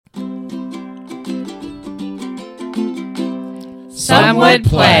Some would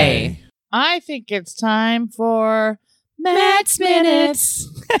play. I think it's time for Matt's Minutes.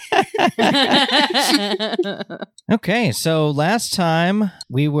 Okay, so last time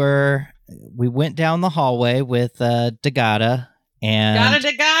we went down the hallway with Dagata, and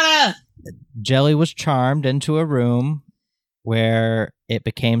Dagata. Jelly was charmed into a room where it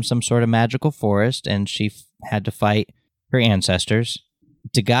became some sort of magical forest, and she had to fight her ancestors.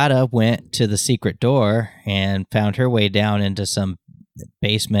 Dagata went to the secret door and found her way down into some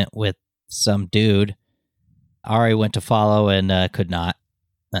basement with some dude. Ari went to follow and could not.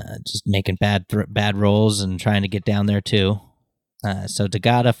 Just making bad rolls and trying to get down there too. So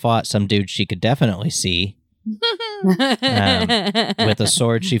Dagata fought some dude she could definitely see with a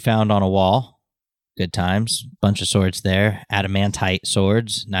sword she found on a wall. Good times. Bunch of swords there. Adamantite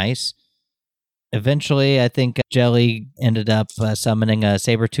swords. Nice. Eventually, I think Jelly ended up summoning a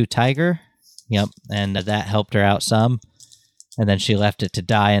saber-tooth tiger. Yep, and that helped her out some. And then she left it to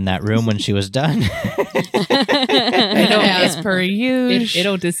die in that room when she was done. As per usual.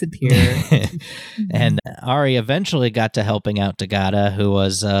 It'll disappear. And Ari eventually got to helping out Dagata, who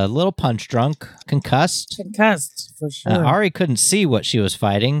was a little punch drunk, concussed. Concussed, for sure. Ari couldn't see what she was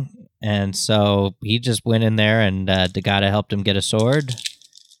fighting, and so he just went in there, and Dagata helped him get a sword,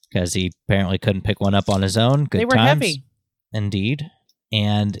 because he apparently couldn't pick one up on his own. Good They were times. heavy. Indeed.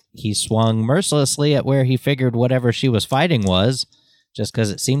 And he swung mercilessly at where he figured whatever she was fighting was, just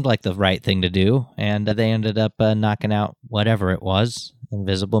because it seemed like the right thing to do. And they ended up knocking out whatever it was,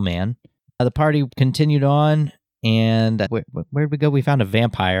 Invisible Man. The party continued on, and where'd we go? We found a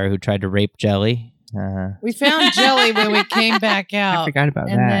vampire who tried to rape Jelly. We found Jelly when we came back out. I forgot about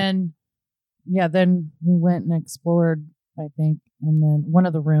and that. then we went and explored, I think. And then one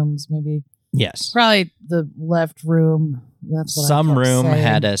of the rooms, maybe. Yes. Probably the left room. That's what Some I kept room saying.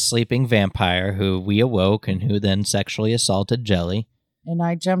 had a sleeping vampire who we awoke and who then sexually assaulted Jelly. And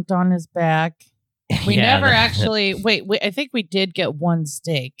I jumped on his back. We Yeah, never actually... Wait, I think we did get one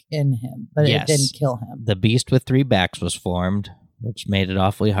stake in him, but Yes. it didn't kill him. The beast with three backs was formed, which made it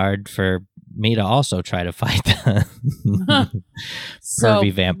awfully hard for me to also try to fight the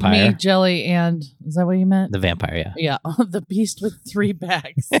pervy vampire. Me, Jelly, and... Is that what you meant? The vampire, Yeah, the beast with three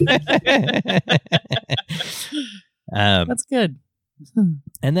backs. yeah. That's good.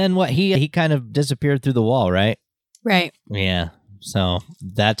 And then what? He kind of disappeared through the wall, right? Right. Yeah. So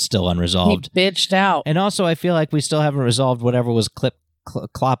that's still He unresolved. bitched out. And also, I feel like we still haven't resolved whatever was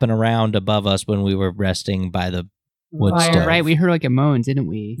clopping around above us when we were resting by the wood Fire. stove. Right, we heard like a moan, didn't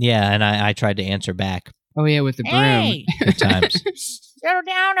we? Yeah, and I tried to answer back. Oh yeah, with the broom. Hey, Good times. settle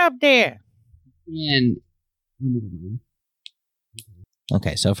down up there. And oh, never mind.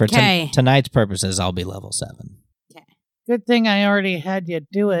 Okay, so for Okay. tonight's purposes, I'll be level 7. Good thing I already had you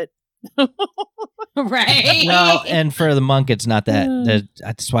do it. Right. Well, and for the monk, it's not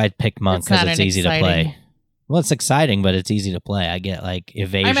that's why I picked monk, It's because not it's an easy to exciting- play. Well, it's exciting, but it's easy to play. I get like I meant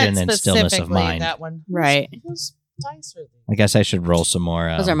evasion and stillness of specifically mind. that one. Right. Whose dice are these? I guess I should roll some more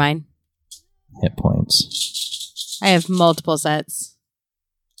Those are mine. hit points. I have multiple sets,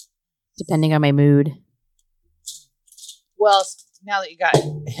 depending on my mood. Well, now that you got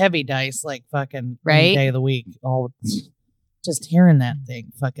heavy dice, like fucking Right? any day of the week, just hearing that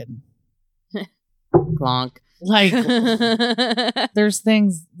thing, fucking Glonk. like, there's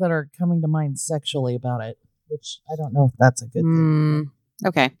things that are coming to mind sexually about it, which I don't know if that's a good thing.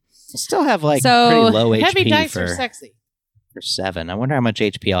 Okay. I still have like So, pretty low Heavy HP dice for are sexy. 7. I wonder how much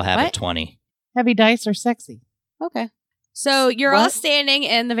HP I'll have at What? 20. Heavy dice are sexy. Okay. So you're all What? standing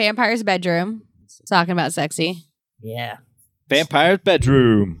in the vampire's bedroom, talking about sexy. Yeah. Vampire's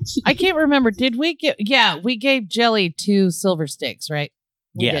bedroom. I can't remember. Did we get? Yeah, we gave Jelly 2 silver sticks, right?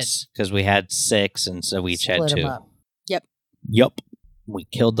 We Yes, because we had 6, and so we each had Split 'em 2. up. Yup. We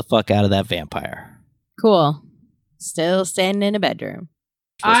killed the fuck out of that vampire. Cool. Still standing in a bedroom.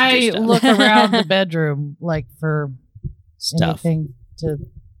 Supposed to do I stuff. look around the bedroom like for Stuff. anything to.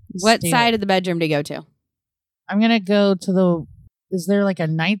 What steal. side of the bedroom to go to? I'm gonna go to the. Is there like a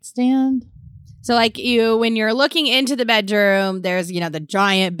nightstand? So, like when you're looking into the bedroom, there's the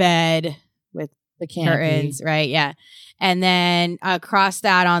giant bed with The canopy. curtains, right? Yeah, and then across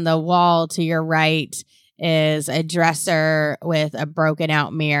that on the wall to your right is a dresser with a broken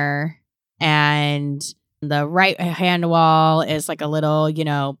out mirror, and the right hand wall is like a little,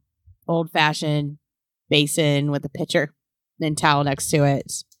 old fashioned basin with a pitcher and towel next to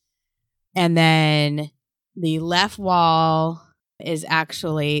it, and then the left wall is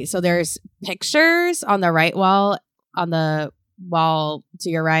actually, so there's pictures on the right wall, on the wall to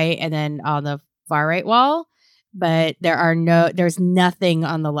your right, and then on the far right wall, but there's nothing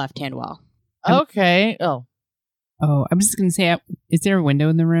on the left hand wall. Okay. Oh, Oh, I was just gonna say, is there a window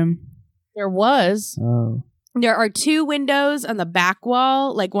in the room? There was. Oh, There are 2 windows on the back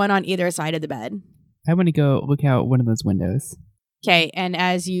wall, like one on either side of the bed. I want to go look out one of those windows. Okay, and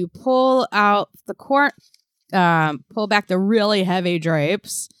as you pull out the pull back the really heavy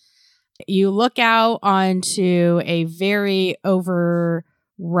drapes, you look out onto a very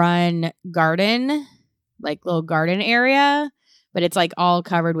overrun garden, like little garden area, but it's like all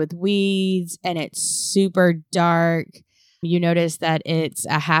covered with weeds and it's super dark. You notice that it's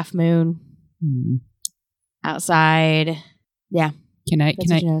a half moon outside. Yeah. Can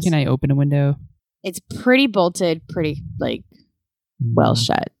I open a window? It's pretty bolted, pretty like well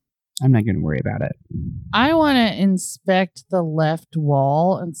shut. I'm not going to worry about it. I want to inspect the left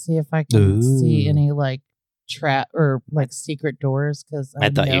wall and see if I can see any like trap or like secret doors. Because I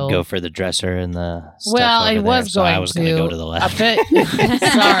thought you'd go for the dresser and the stuff Well, over I was there, so going I was going to go to the I left. bet.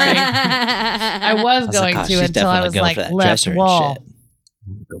 Sorry, I was going like, oh, to she's until I definitely was going like for that left dresser and wall. shit.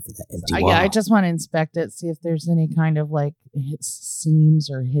 I'm gonna go for that empty wall. Yeah, I just want to inspect it, see if there's any kind of like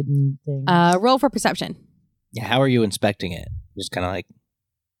seams or hidden things. Roll for perception. Yeah, how are you inspecting it? Just kind of like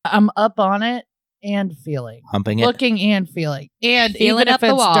I'm up on it and feeling, humping it? looking and feeling, and Feeling even up if the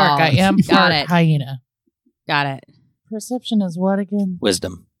it's wall. dark, I am Got part it. hyena. Got it. Perception is what again?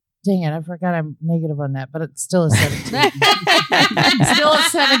 Wisdom. Dang it, I forgot I'm negative on that, but it's still a 17. Still a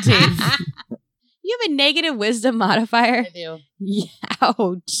 17. You have a negative wisdom modifier. I do.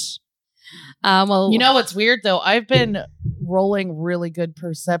 Ouch. Well, You know what's weird though? I've been rolling really good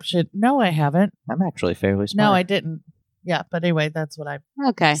perception. No, I haven't. I'm actually fairly smart. No, I didn't. Yeah, but anyway, that's what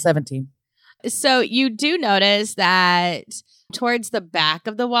okay. 17. So you do notice that towards the back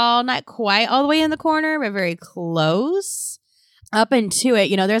of the wall, not quite all the way in the corner, but very close up into it,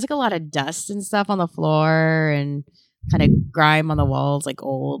 there's like a lot of dust and stuff on the floor and kind of grime on the walls, like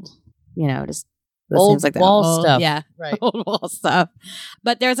old, just Old seems like that. wall Old- stuff. Yeah. Right. Old wall stuff.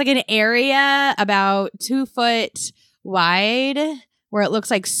 But there's like an area about 2 foot wide where it looks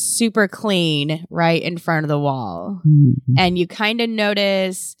like super clean right in front of the wall. And you kind of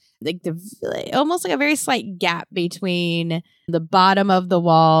notice like almost like a very slight gap between the bottom of the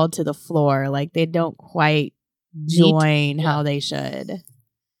wall to the floor. Like they don't quite join how they should.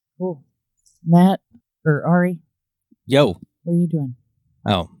 Cool. Matt or Ari, Yo. what are you doing?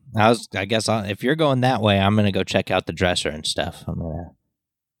 Oh, I guess if you're going that way, I'm going to go check out the dresser and stuff. I'm going to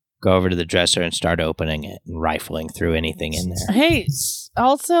go over to the dresser and start opening it and rifling through anything in there. Hey,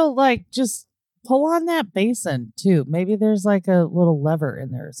 also like just pull on that basin too. Maybe there's like a little lever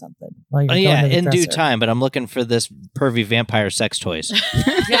in there or something. While you're Oh, going yeah, to the in due dresser. time, but I'm looking for this pervy vampire sex toys. Got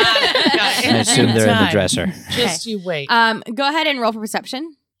it. I assume they're in the Time. dresser. Just you wait. Go ahead and roll for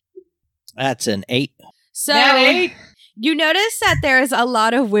perception. That's an 8. So Nat 8? you notice that there's a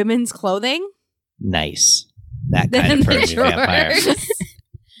lot of women's clothing Nice. That kind in of the pervy vampire. drawers.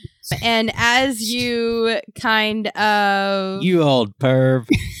 And as you kind of You old perv.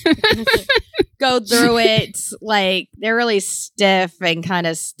 go through it, like they're really stiff and kind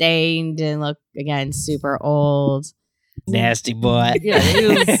of stained and look again super old. Nasty boy. Yeah,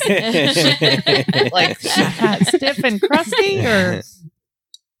 like stiff and crusty or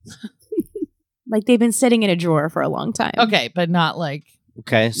Like they've been sitting in a drawer for a long time. okay, but not like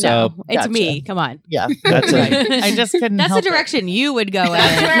Okay, so No, it's Gotcha. me. Come on. yeah. That's right. it. I just couldn't. That's the help it. direction you would go in.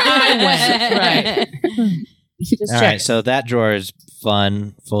 That's where I went. Right. Just all check. right, so that drawer is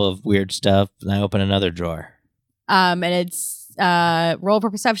fun, full of weird stuff. And I open another drawer. And it's roll for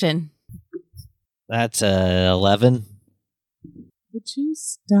perception. That's 11. Would you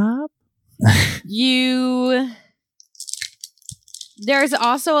stop? There's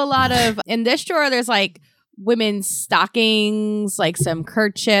also a lot of in this drawer. There's like women's stockings, like some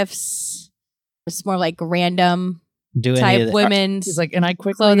kerchiefs. It's more like random Do any type of the, women's. He's like, and I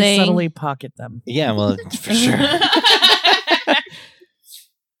quickly Clothing. subtly pocket them. Yeah, well, for sure.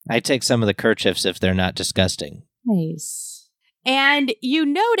 I take some of the kerchiefs if they're not disgusting. Nice. And you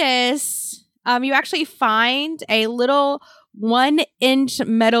notice, you actually find a little 1-inch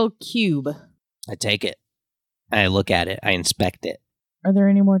metal cube. I take it. I look at it. I inspect it. Are there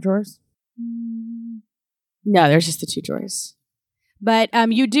any more drawers? No, there's just the 2 drawers. But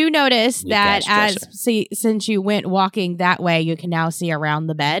you do notice Luke that ass dresser. since you went walking that way, you can now see around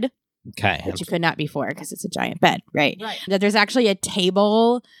the bed, Okay. which you could not before because it's a giant bed, right? Right. That there's actually a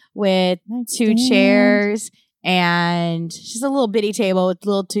table with 2 Nightstand. chairs and just a little bitty table with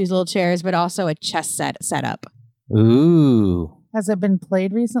 2 little chairs, but also a chess set up. Ooh. Has it been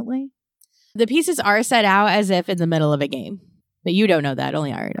played recently? The pieces are set out as if in the middle of a game, but you don't know that.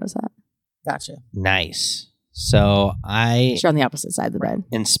 Only Ari knows that. Gotcha. Nice. So I You're on the opposite side of the bed.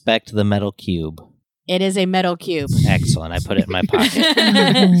 inspect the metal cube. It is a metal cube. Excellent. I put it in my pocket.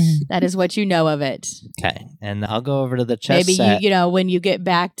 That is what you know of it. Okay. And I'll go over to the chess Maybe set. you know, when you get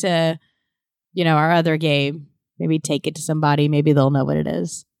back to, our other game, maybe take it to somebody. Maybe they'll know what it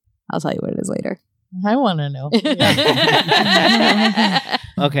is. I'll tell you what it is later. I want to know.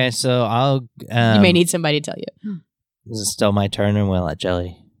 Okay, so I'll... you may need somebody to tell you. This is still my turn, and we'll let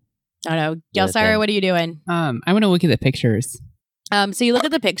Jelly... I don't know. Gelsara, what are you doing? I want to look at the pictures. So you look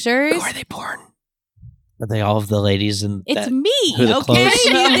at the pictures. Who are they porn? Are they all of the ladies in It's me, who the okay? clothes- Do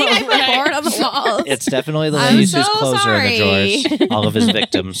you think I put porn on the walls? It's definitely the I'm ladies whose so clothes are in the sorry. drawers. All of his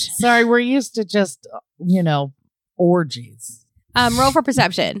victims. Sorry, we're used to just, orgies. Roll for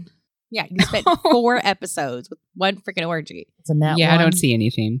perception. Yeah, you spent 4 episodes with one freaking orgy. It's a nat Yeah, one. I don't see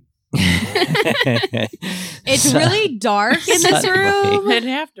anything. It's really dark in this room. It'd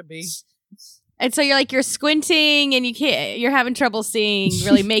have to be. And so you're squinting and you're having trouble seeing,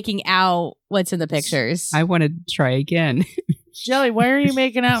 really making out what's in the pictures. I want to try again. Jelly, why are you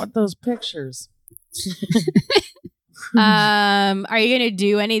making out with those pictures? Are you going to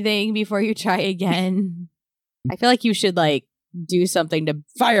do anything before you try again? I feel like you should do something to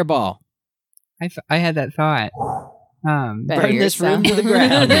Fireball. I had that thought. better Burn this room to the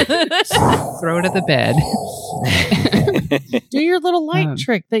yourself. ground. Throw it at the bed. Do your little light Um,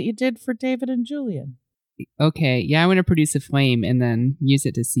 trick that you did for David and Julian. Okay, yeah, I want to produce a flame and then use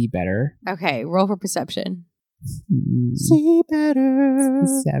it to see better. Okay, roll for perception. See better.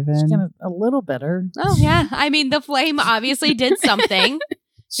 7. Just gonna a little better. Oh, yeah. I mean, the flame obviously did something.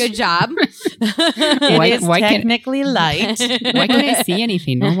 Good job. Why- It is why can't- technically light. Why can't I see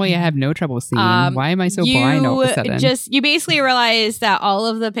anything? Normally I have no trouble seeing. Why am I so blind all of a sudden? You basically realize that all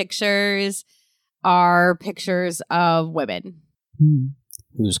of the pictures are pictures of women.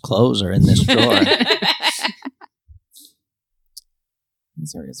 Whose clothes are in this drawer?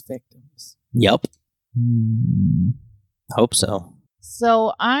 These are his victims. Yep. Hope so.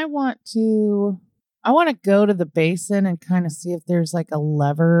 So I want to go to the basin and kind of see if there's a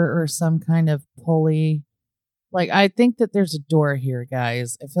lever or some kind of pulley. I think that there's a door here,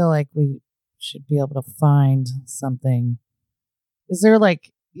 guys. I feel like we should be able to find something. Is there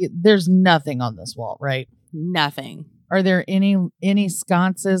there's nothing on this wall, right? Nothing. Are there any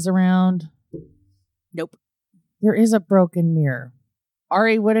sconces around? Nope. There is a broken mirror.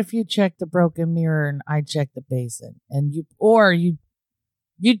 Ari, what if you check the broken mirror and I check the basin? And you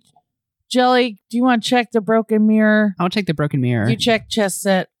Jelly, do you want to check the broken mirror? I'll check the broken mirror. You check chess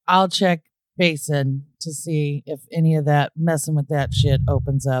set, I'll check basin to see if any of that messing with that shit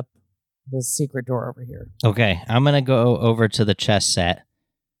opens up the secret door over here. Okay, I'm going to go over to the chess set.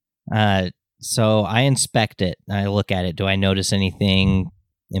 So I inspect it. I look at it. Do I notice anything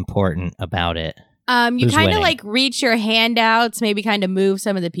important about it? You Who's kind of winning? reach your hand out to maybe kind of move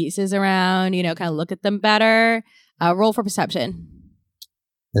some of the pieces around, kind of look at them better. Roll for perception.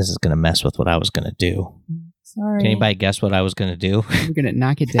 This is going to mess with what I was going to do. Sorry. Can anybody guess what I was going to do? We're going to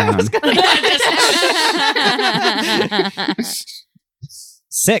knock it down.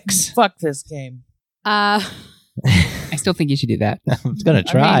 6. Fuck this game. I still think you should do that. I'm going to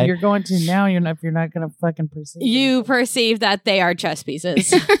try. I mean, you're going to now. You're not going to fucking proceed. You perceive that they are chess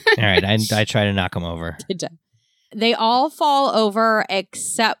pieces. All right, I try to knock them over. Good job. They all fall over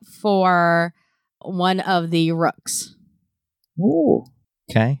except for one of the rooks. Ooh.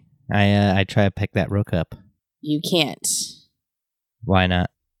 Okay, I try to pick that rook up. You can't. Why not?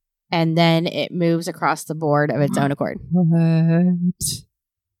 And then it moves across the board of its own accord. What?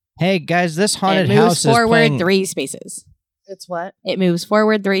 Hey guys, this It haunted moves house is forward playing... 3 spaces. It's what? It moves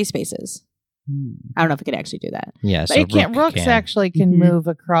forward 3 spaces. I don't know if it could actually do that. Yeah, But so it can't. rook Rooks can. actually can Mhm. move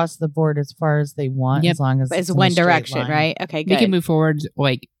across the board as far as they want, Yep. as long as But it's in a one straight direction, line. right? Okay, We good. can move forward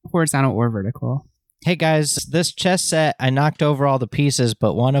horizontal or vertical. Hey guys, this chess set, I knocked over all the pieces,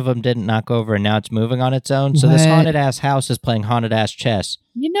 but one of them didn't knock over, and now it's moving on its own. So this What? haunted ass house is playing haunted ass chess.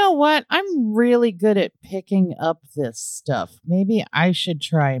 You know what? I'm really good at picking up this stuff. Maybe I should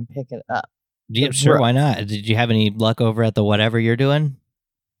try and pick it up. Yeah, sure, why not? Did you have any luck over at the whatever you're doing?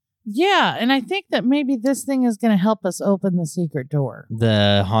 Yeah, and I think that maybe this thing is going to help us open the secret door.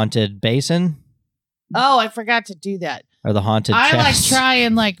 The haunted basin Oh, I forgot to do that. or the haunted I chest? try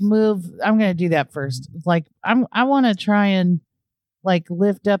and move. I'm going to do that first. I want to try and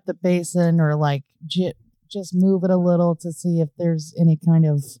lift up the basin or just move it a little to see if there's any kind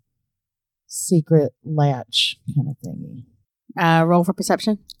of secret latch kind of thingy. Roll for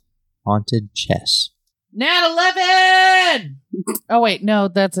perception. Haunted chess. Nat 11! Oh, wait. No,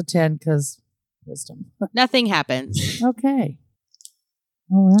 that's a 10 because wisdom. Nothing happens. Okay.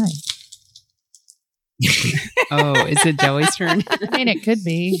 All right. Oh, is it Jelly's turn? I mean, it could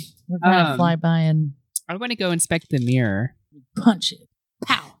be. We're going to Um, fly by and I want to go inspect the mirror. Punch it.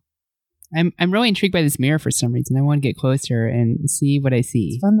 Pow. I'm really intrigued by this mirror for some reason. I want to get closer and see what I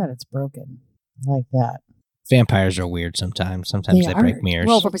see. It's fun that it's broken. I like that. Vampires are weird sometimes. Sometimes they break mirrors.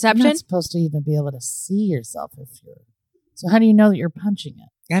 Roll for You're perception. not supposed to even be able to see yourself if you're. So how do you know that you're punching it?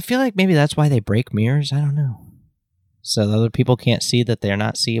 I feel like maybe that's why they break mirrors. I don't know. So the other people can't see that they're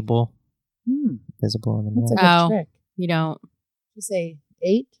not seeable, visible in the That's a mirror. good trick. You don't. You say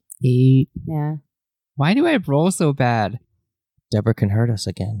 8? 8. Yeah. Why do I roll so bad? Deborah can hurt us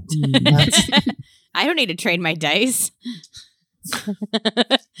again. I don't need to trade my dice.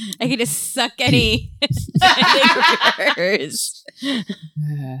 I can just suck any reverse.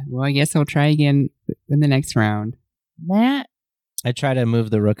 Well, I guess I'll try again in the next round. Matt? I try to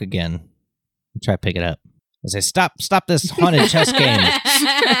move the rook again. I try to pick it up. I say, stop this haunted chess game.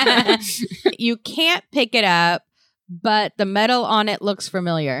 You can't pick it up, but the metal on it looks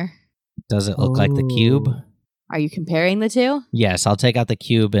familiar. Does it look like the cube? Are you comparing the two? Yes, I'll take out the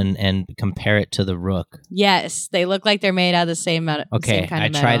cube and compare it to the rook. Yes, they look like they're made out of the same metal. Okay, same kind I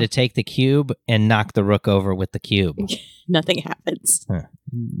of try metal. to take the cube and knock the rook over with the cube. Nothing happens. All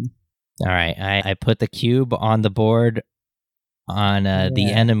right, I put the cube on the board on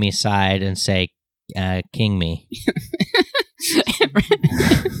the enemy side and say, king me.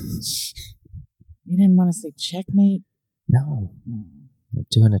 You didn't want to say checkmate? No, I'm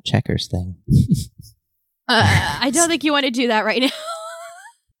doing a checkers thing. I don't think you want to do that right now.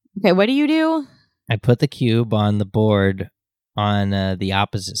 Okay, what do you do? I put the cube on the board on the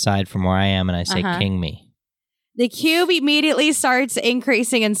opposite side from where I am, and I say, king me. The cube immediately starts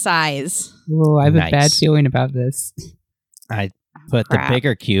increasing in size. Oh, I have Nice. a bad feeling about this. I put crap. the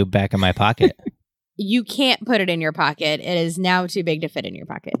bigger cube back in my pocket. You can't put it in your pocket. It is now too big to fit in your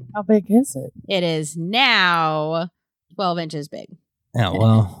pocket. How big is it? It is now 12 inches big. Oh,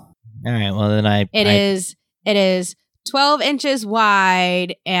 well. All right, well, then It is 12 inches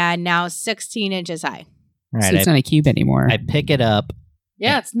wide and now 16 inches high. All So right, it's not a cube anymore. I pick it up.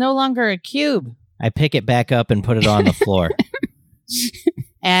 Yeah, it's no longer a cube. I pick it back up and put it on the floor.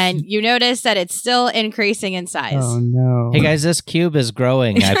 And you notice that it's still increasing in size. Oh, no. Hey, guys, this cube is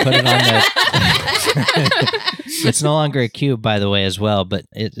growing. I put it on the... It's no longer a cube, by the way, as well, but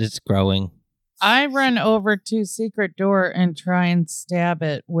it's growing. I run over to secret door and try and stab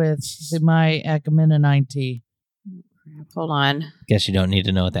it with my Achaemenonite. Hold on. Guess you don't need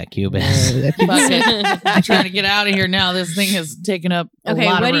to know what that cube is. Fuck it. I'm trying to get out of here now. This thing has taken up a Okay,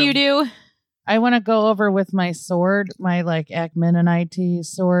 lot what of do you room. do? I want to go over with my sword, my like Achaemenonite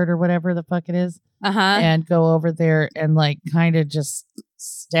sword or whatever the fuck it is, and go over there and like kind of just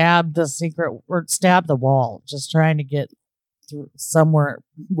stab the secret or stab the wall, just trying to get through somewhere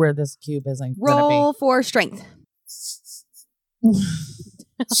where this cube isn't gonna Roll for strength.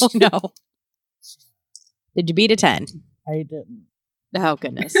 Oh no. Did you beat a 10? I didn't. Oh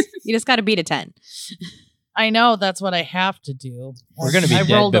goodness. You just got to beat a 10. I know that's what I have to do. We're going to be I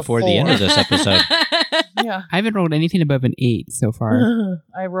dead rolled a before the end 4. of this episode. Yeah. I haven't rolled anything above an 8 so far.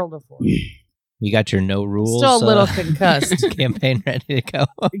 I rolled a 4. You got your no rules Still a little concussed. campaign ready to go.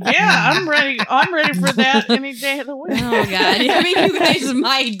 Yeah, I'm ready. I'm ready for that any day of the week. Oh god. I mean, you guys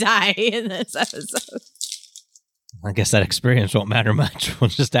might die in this episode. I guess that experience won't matter much. We'll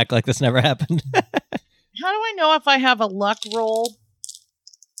just act like this never happened. How do I know if I have a luck roll?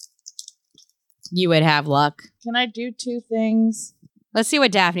 You would have luck. Can I do 2 things? Let's see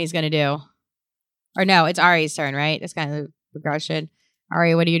what Daphne's going to do. Or no, it's Ari's turn, right? It's kind of the girl should.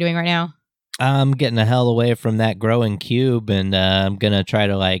 Ari, what are you doing right now? I'm getting the hell away from that growing cube, and I'm going to try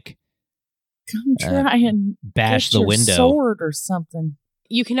to, like, Come try and bash get the your window. sword or something.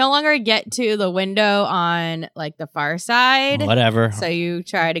 You can no longer get to the window on like the far side. Whatever. So you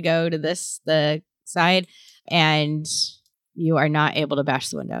try to go to the side and you are not able to bash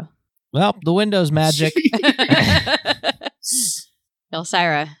the window. Well, the window's magic.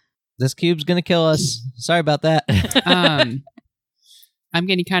 Elsyra. This cube's going to kill us. Sorry about that. I'm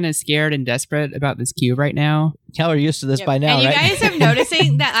getting kind of scared and desperate about this cube right now. Y'all are used to this Yep. by now, and right? you guys are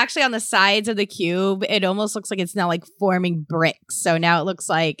noticing that actually on the sides of the cube, it almost looks like it's now like forming bricks. So now it looks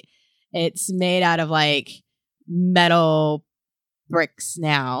like it's made out of like metal bricks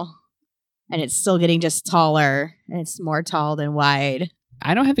now. And it's still getting just taller. And it's more tall than wide.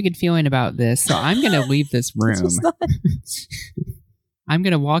 I don't have a good feeling about this, so I'm going to leave this room. I'm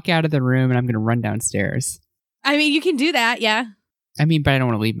going to walk out of the room and I'm going to run downstairs. I mean, you can do that, yeah. I mean, but I don't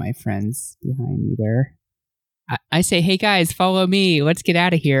want to leave my friends behind either. I say, hey guys, follow me. Let's get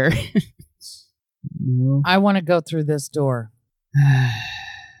out of here. No. I want to go through this door.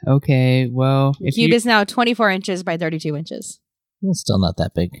 Okay, well, The cube is now 24 inches by 32 inches. It's still not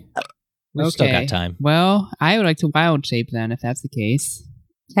that big. We've still got time. Well, I would like to wild shape then, if that's the case.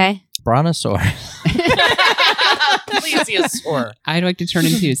 Okay. Brontosaurus. Plesiosaur. I'd like to turn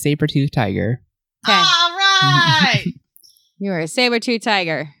into a saber-toothed tiger. Okay. All right. You are a saber-tooth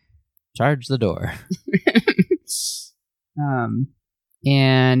tiger. Charge the door.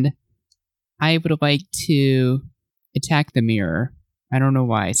 And I would like to attack the mirror. I don't know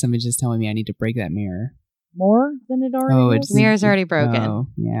why. Somebody's just telling me I need to break that mirror. More than it already was? The mirror's already broken. Oh,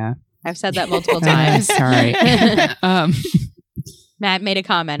 yeah. I've said that multiple times. Sorry. Matt made a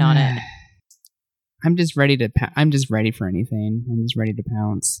comment on it. I'm just ready to. I'm just ready for anything. I'm just ready to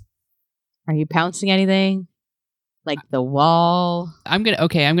pounce. Are you pouncing anything? Like the wall? I'm gonna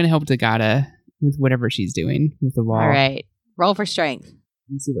help Dagata with whatever she's doing with the wall. All right. Roll for strength.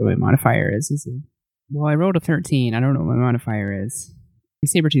 Let's see what my modifier is. Well, I rolled a 13. I don't know what my modifier is.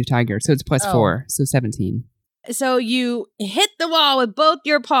 Saber-tooth tiger, so it's plus 4, so 17. So you hit the wall with both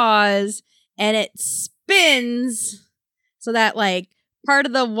your paws and it spins so that like part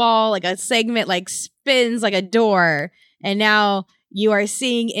of the wall, like a segment, like spins like a door. And now you are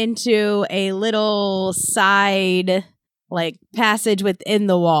seeing into a little side like passage within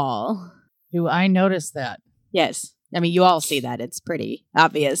the wall. Do I notice that? Yes. I mean, you all see that. It's pretty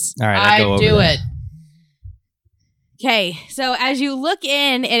obvious. All right, I go over do there. it. Okay, so as you look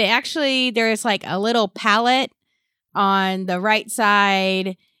in, it actually, there's like a little pallet on the right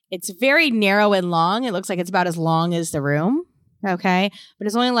side. It's very narrow and long. It looks like it's about as long as the room. Okay, but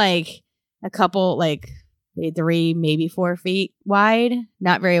it's only like a couple, like 3, maybe 4 feet wide.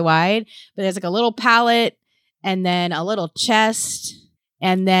 Not very wide, but there's like a little pallet and then a little chest.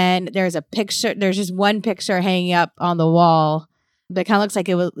 And then there's a picture. There's just one picture hanging up on the wall that kind of looks like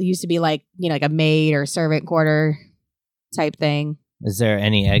it used to be like, you know, like a maid or servant quarter type thing. Is there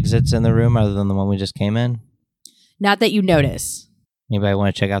any exits in the room other than the one we just came in? Not that you notice. Anybody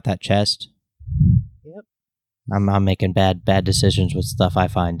want to check out that chest? Yep. I'm making bad decisions with stuff I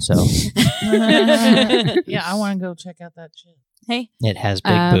find, so Yeah, I want to go check out that shit. Hey. it has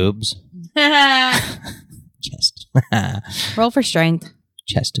big boobs. Chest. Roll for strength.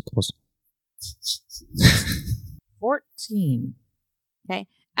 Chesticles. 14.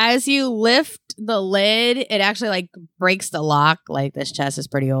 As you lift the lid, it actually like breaks the lock. Like this chest is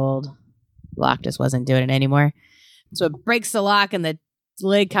pretty old. Lock just wasn't doing it anymore. So it breaks the lock and the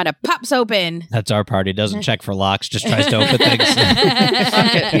lid kind of pops open. That's our party. Doesn't check for locks, just tries to open things.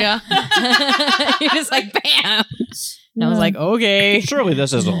 Yeah. You're just like, bam. And I was like, okay. Surely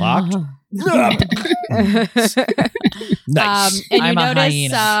this isn't locked. Nice. And you I'm a notice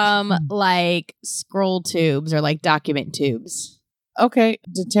hyena. some like scroll tubes or like document tubes. Okay,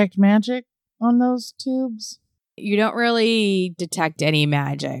 detect magic on those tubes? You don't really detect any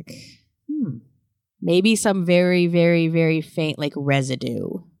magic. Hmm. Maybe some very, very, very faint like residue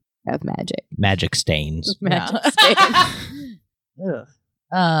of magic. Magic stains. Magic Yeah. stain.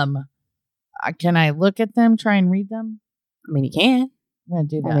 Ugh. Can I look at them, try and read them? I mean, you can. I'm going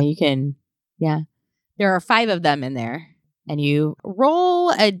to do I that. mean, you can. Yeah. There are 5 of them in there. And you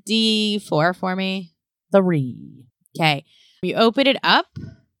roll a D4 for me. 3. Okay. You open it up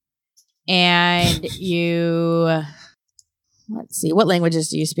and you, let's see, what languages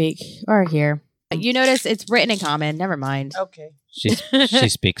do you speak? Or here. You notice it's written in common. Never mind. Okay. She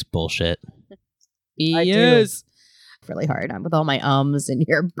speaks bullshit. I do. Really hard. I'm with all my ums and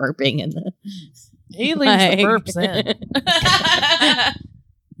you're burping and the. He leaves the burps in.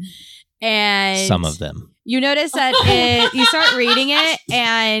 And Some of them. you notice that you start reading it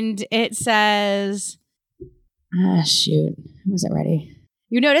and it says, shoot, I wasn't ready.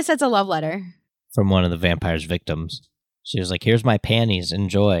 You notice that's a love letter. From one of the vampire's victims. She was like, here's my panties.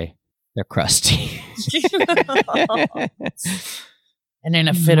 Enjoy. They're crusty. And in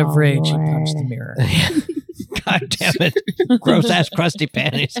a fit of rage, he Lord. punched the mirror. God damn it. Gross ass crusty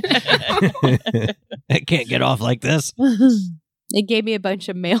panties. I can't get off like this. It gave me a bunch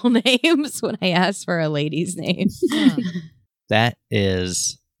of male names when I asked for a lady's name. That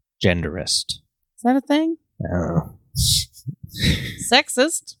is genderist. Is that a thing? Oh.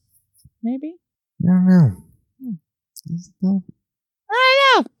 Sexist? Maybe? I don't know. I don't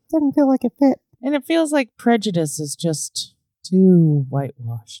know. Doesn't feel like it fit. And it feels like prejudice is just too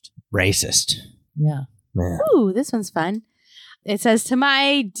whitewashed. Racist. Yeah. Yeah. Ooh, this one's fun. It says, to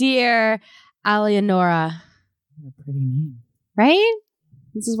my dear Alienora, What a pretty name. right?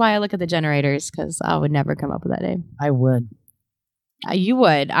 This is why I look at the generators, because I would never come up with that name. I would. You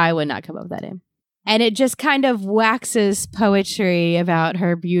would. I would not come up with that name. And it just kind of waxes poetry about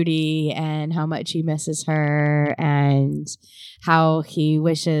her beauty and how much he misses her and how he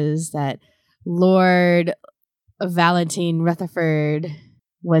wishes that Lord Valentine Rutherford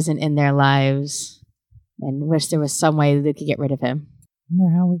wasn't in their lives and wish there was some way they could get rid of him. I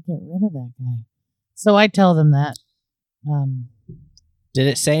wonder how we get rid of that guy. So I tell them that. Did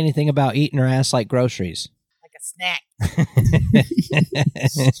it say anything about eating her ass like groceries? Like a snack.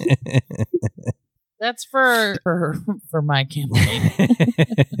 That's for my campaign.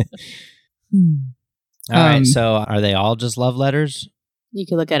 All right, so are they all just love letters? You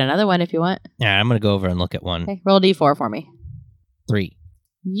could look at another one if you want. Yeah, I'm going to go over and look at one. Okay, roll D4 for me. 3.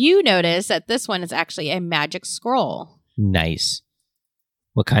 You notice that this one is actually a magic scroll. Nice.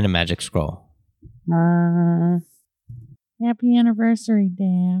 What kind of magic scroll? Happy anniversary,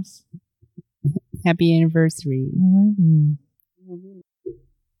 Daphs. Happy anniversary. I love you.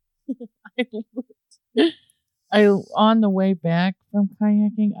 I on the way back from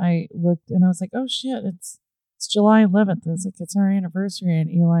kayaking, I looked and I was like, "Oh shit, it's July 11th." I was like, "It's our anniversary," and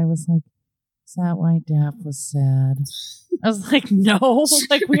Eli was like, "Is that why Daph was sad?" I was like, "No,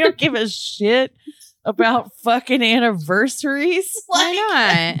 like we don't give a shit about fucking anniversaries." Why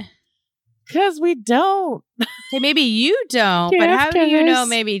not? Because we don't. Okay, maybe you don't, but how do you know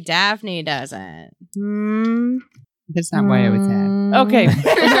maybe Daphne doesn't? That's not why I was sad. Okay,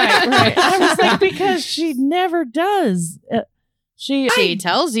 right. I was like, because she never does. She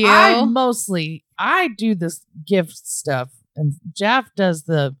tells you. I do this gift stuff, and Jeff does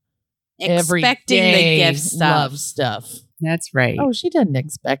the Expecting everyday the gift stuff love stuff. That's right. Oh, she didn't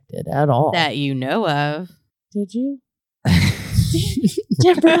expect it at all. that you know of. Did you?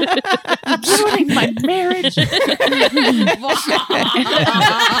 Deborah, you're ruining my marriage.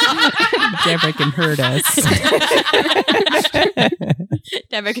 Deborah can hurt us.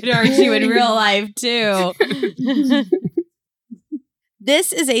 Deborah could hurt you in real life, too.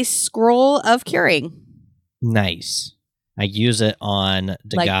 This is a scroll of curing. Nice. I use it on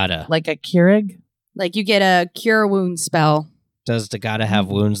Dagata. Like a Keurig? Like you get a cure wound spell. Does Dagata have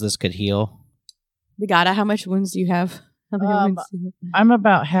wounds this could heal? Dagata, how much wounds do you have? How many wounds do you have? I'm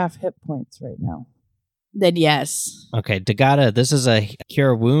about half hit points right now. Then yes. Okay, Dagata, this is a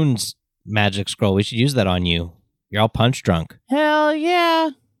cure wounds magic scroll. We should use that on you. You're all punch drunk. Hell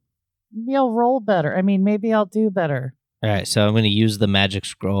yeah. Maybe I'll roll better. I mean, maybe I'll do better. All right, so I'm going to use the magic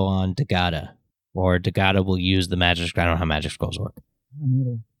scroll on Dagata. Or Dagata will use the magic scroll. I don't know how magic scrolls work. I don't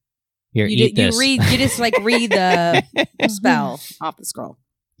either. Here, eat this. You just read the spell off the scroll.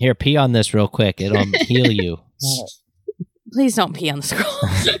 Here, pee on this real quick. It'll heal you. Got it. Please don't pee on the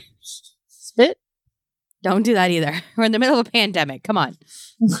scroll. Spit? Don't do that either. We're in the middle of a pandemic. Come on.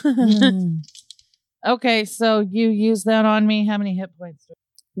 Okay, so you use that on me. How many hit points do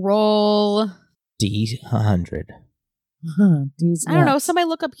Roll. D100. D's I don't know. nuts. Somebody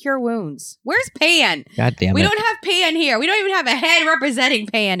look up cure wounds. Where's Pan? God damn it. We don't have Pan here. We don't even have a head representing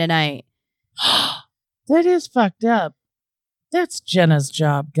Pan tonight. That is fucked up. That's Jenna's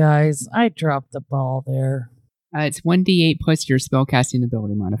job, guys. I dropped the ball there. It's 1d8 plus your spellcasting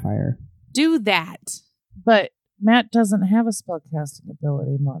ability modifier. Do that. But Matt doesn't have a spellcasting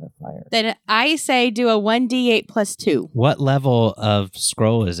ability modifier. Then I say do a 1d8 plus 2. What level of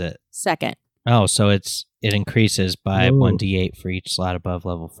scroll is it? Second. Oh, so it increases by Ooh. 1d8 for each slot above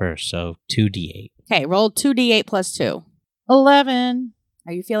level first, so 2d8. Okay, roll 2d8 plus 2. 11.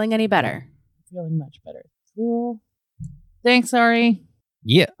 Are you feeling any better? Feeling much better. Cool. Thanks, Ari.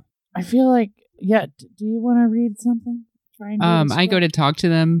 Yeah. I feel like, yeah, do you want to read something? Try and read a I go scroll? to talk to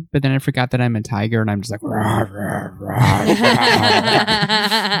them, but then I forgot that I'm a tiger, and I'm just like, "Rah, rah, rah."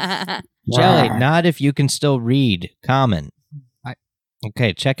 Jelly, not if you can still read common.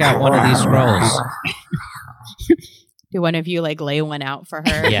 Okay, check out one of these scrolls. Do one of you lay one out for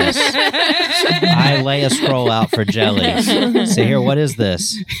her? Yes. I lay a scroll out for Jelly. So here, what is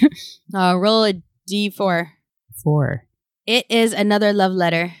this? Roll a d4. 4. It is another love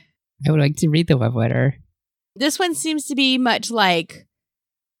letter. I would like to read the love letter. This one seems to be much like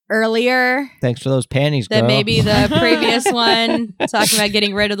earlier Thanks for those panties, girl. than maybe the previous one, talking about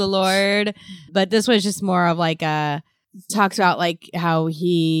getting rid of the Lord. But this was just more of like talks about like how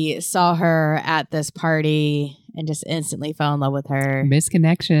he saw her at this party and just instantly fell in love with her.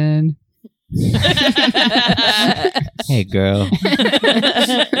 Misconnection. Hey, girl.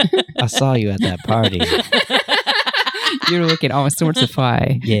 I saw you at that party. You're looking all sorts of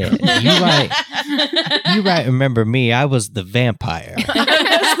fly. Yeah, you right. Remember me? I was the vampire.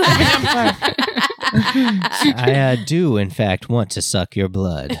 I do, in fact, want to suck your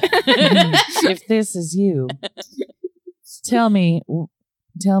blood. If this is you, tell me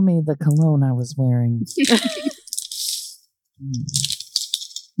the cologne I was wearing.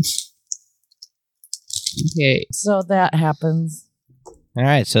 Okay. So that happens. All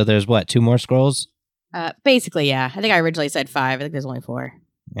right, so there's what? 2 more scrolls? Basically, yeah. I think I originally said 5. I think there's only 4.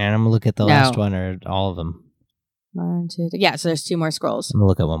 And I'm going to look at the No. last one or all of them. 1, 2, 3. Yeah, so there's 2 more scrolls. I'm going to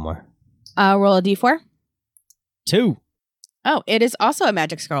look at one more. Roll a d4. 2. Oh, it is also a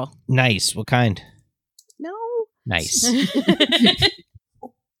magic scroll. Nice. What kind? No. Nice.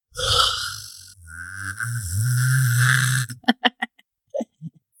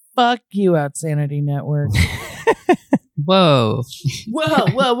 Fuck you, Outsanity Network. Whoa.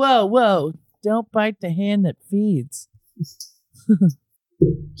 Whoa. Don't bite the hand that feeds.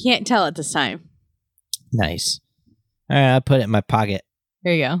 Can't tell at this time. Nice. All right, I put it in my pocket.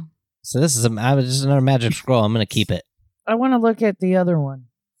 There you go. So this is just another magic scroll. I'm going to keep it. I want to look at the other one,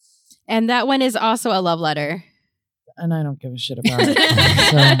 And that one is also a love letter. and I don't give a shit about it.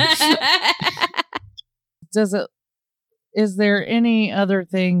 Is there any other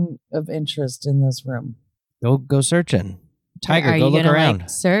thing of interest in this room? Go searching. Tiger, Are go you look gonna, around. Like,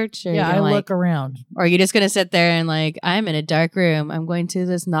 search? Or Yeah, you I gonna, look around. Or are you just going to sit there and like, I'm in a dark room. I'm going to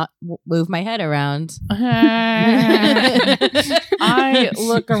just not move my head around. I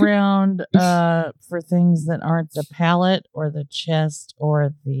look around for things that aren't the palette or the chest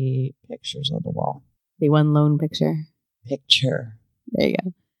or the pictures on the wall. The one lone picture. Picture. There you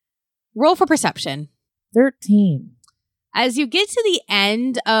go. Roll for perception. 13. As you get to the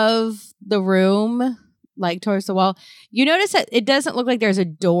end of the room, like towards the wall, you notice that it doesn't look like there's a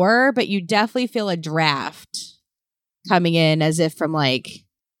door, but you definitely feel a draft coming in as if from like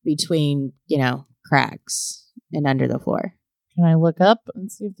between, cracks and under the floor. Can I look up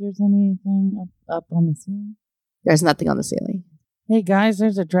and see if there's anything up on the ceiling? There's nothing on the ceiling. Hey guys,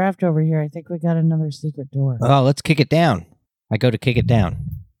 there's a draft over here. I think we got another secret door. Oh, let's kick it down. I go to kick it down.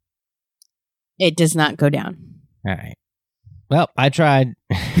 It does not go down. All right. Well, I tried.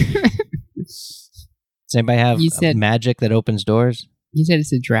 Does anybody have You said- magic that opens doors? You said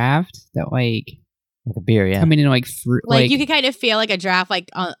it's a draft that like Like a beer, yeah. coming in like fruit. Like you can kind of feel like a draft like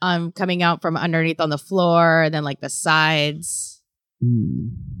on coming out from underneath on the floor and then like the sides.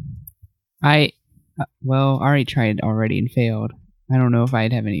 I already tried already and failed. I don't know if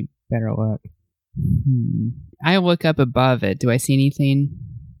I'd have any better luck. I look up above it. Do I see anything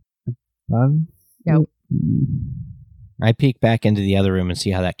above? Nope. I peek back into the other room and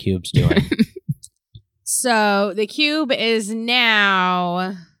see how that cube's doing. So the cube is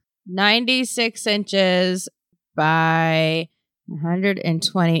now 96 inches by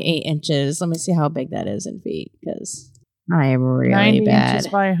 128 inches. Let me see how big that is in feet because I am really 90 bad. inches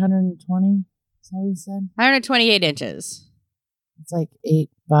by 120. Is that what you said? 128 inches. It's like 8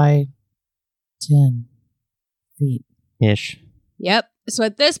 by 10 feet. Ish. Yep. So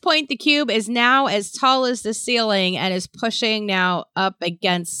at this point, the cube is now as tall as the ceiling and is pushing now up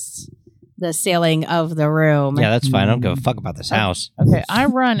against the ceiling of the room. Yeah, that's fine. I don't give a fuck about this house. Okay, I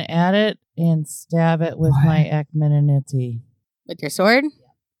run at it and stab it with my Ekmananiti. With your sword?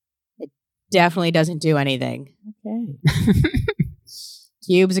 It definitely doesn't do anything. Okay.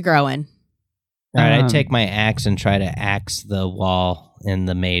 Cubes are growing. All right, I Um, take my axe and try to axe the wall in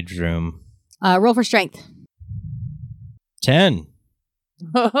the mage room. Roll for strength. 10.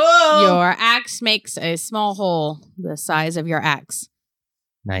 Your axe makes a small hole the size of your axe.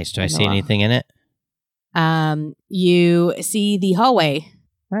 Nice. Do I In the see wall. anything in it? You see the hallway.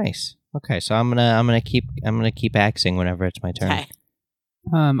 Nice. Okay, so I'm gonna keep axing whenever it's my turn. Okay.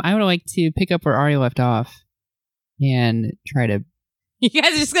 I would like to pick up where Ari left off and try to. You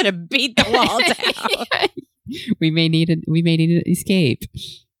guys are just gonna beat the wall down. we may need an escape.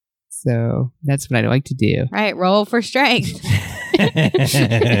 So that's what I'd like to do. All right, roll for strength.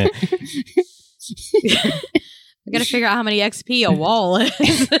 I gotta figure out how many XP a wall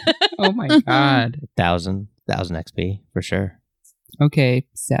is. Oh my god. 1,000 XP for sure. Okay,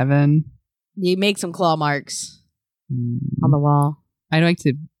 7. You make some claw marks Mm, on the wall. I'd like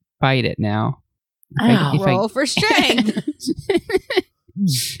to bite it now. Ow. If I- Roll for strength.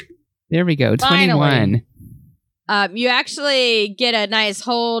 There we go. Finally. 21. You actually get a nice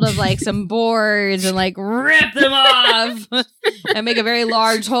hold of like some boards and like rip them off and make a very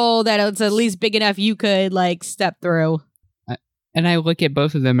large hole that it's at least big enough you could like step through. And I look at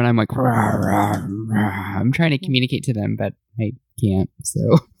both of them and I'm like, "Rah, rah, rah." I'm trying to communicate to them, but I can't.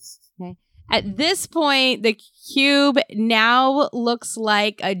 So At this point, the cube now looks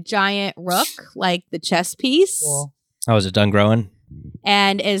like a giant rook, like the chess piece, Cool. Oh, is it done growing?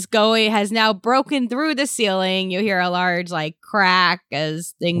 and has now broken through the ceiling. You hear a large like crack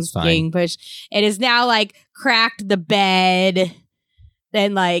as things That's fine. being pushed. It is now like cracked the bed.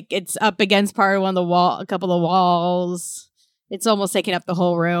 Then like it's up against part of one of the a couple of walls. It's almost taking up the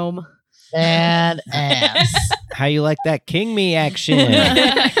whole room. Bad ass. How you like that king me action?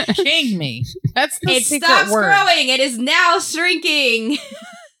 King me. That's the It secret stops word. growing. It is now shrinking.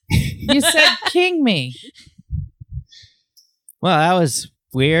 You said king me. Well, that was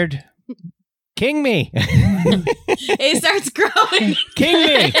weird. King me. It starts growing. King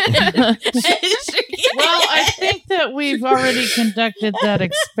me. Well, I think that we've already conducted that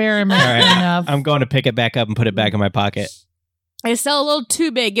experiment All right, enough. I'm going to pick it back up and put it back in my pocket. It's still a little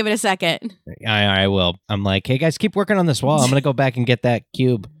too big. Give it a second. I will. I'm like, hey guys, keep working on this wall. I'm going to go back and get that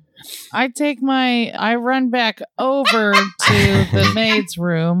cube. I run back over to the maid's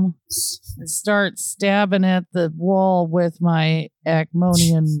room and start stabbing at the wall with my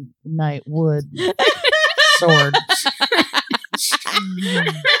Acmonian night wood sword.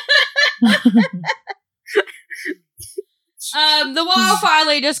 The wall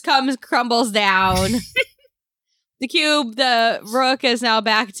finally just crumbles down. The rook is now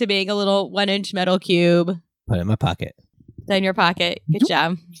back to being a little 1-inch metal cube. Put it in my pocket. In your pocket. Good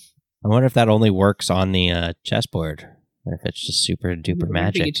job. I wonder if that only works on the chessboard, or if it's just super duper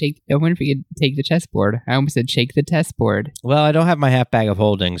magic. I wonder if you could take the chessboard. I almost said shake the chessboard. Well, I don't have my half bag of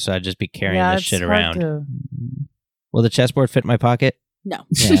holding, so I'd just be carrying this it's shit hard around. to- Will the chessboard fit in my pocket? No.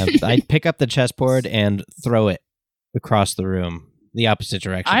 Yeah, I'd pick up the chessboard and throw it across the room, the opposite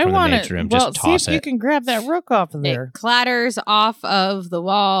direction I from the want maid's to. room. Well, Just see toss if you it. can grab that rook off of there. It clatters off of the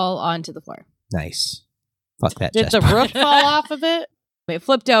wall onto the floor. Nice. Fuck that Did the chessboard. rook fall off of it? It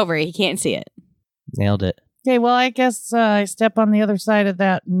flipped over. He can't see it. Nailed it. Okay, well, I guess I step on the other side of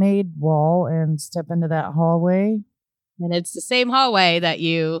that maid wall and step into that hallway. And it's the same hallway that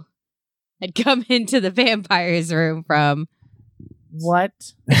you had come into the vampire's room from. What?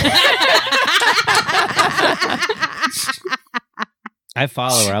 I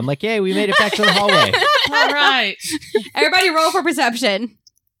follow her. I'm like, yay, we made it back to the hallway. All right. Everybody roll for perception.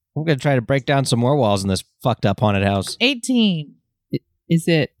 I'm going to try to break down some more walls in this fucked up haunted house. 18. Is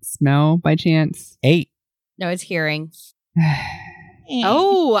it smell by chance? 8. No, it's hearing.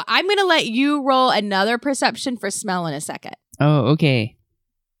 Oh, I'm going to let you roll another perception for smell in a second. Oh, okay.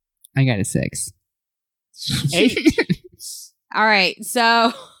 I got a 6. 8. All right.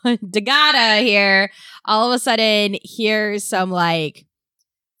 So Dagata here all of a sudden hears some like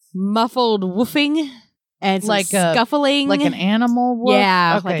muffled woofing and some Like a- scuffling. Like an animal wolf?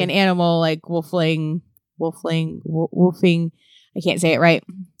 Yeah, Okay. like an animal, like woofing. I can't say it right.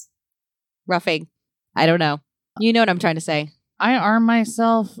 Roughing. I don't know. You know what I'm trying to say. I arm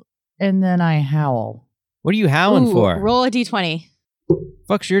myself and then I howl. What are you howling Ooh, for? Roll a d20.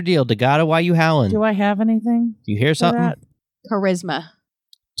 Fuck's your deal, Dagata? Why you howling? Do I have anything? You hear for something? that? Charisma.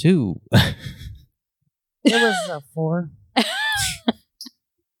 2. It was a 4.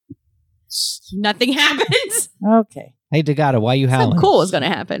 Nothing happens. Okay. Hey, Dagata, why you howling? Something cool is going to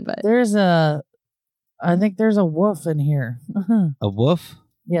happen, but I think there's a wolf in here. A wolf?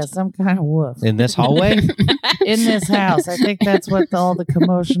 Yeah, some kind of wolf. In this hallway? In this house. I think that's what all the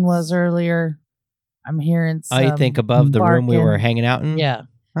commotion was earlier. I'm hearing some I think above the room we barking. were hanging out in? Yeah.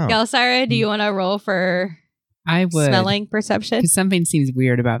 Oh. Galisara, do you want to roll for I would. smelling perception? Because something seems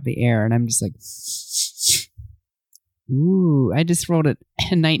weird about the air, and I'm just like, ooh, I just rolled a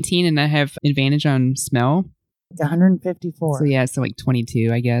 19 and I have advantage on smell. 154. So yeah, so like 22,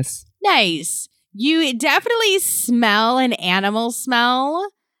 I guess. Nice. You definitely smell an animal smell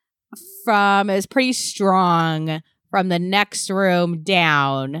is pretty strong from the next room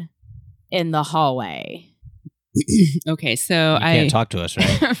down in the hallway. Okay, so You can't talk to us,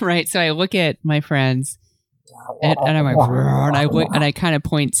 right? right. So I look at my friends, and I'm like, and I kind of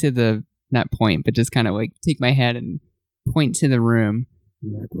point to not point, but just kind of like take my head and point to the room.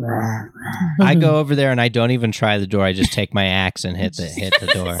 I go over there and I don't even try the door. I just take my axe and hit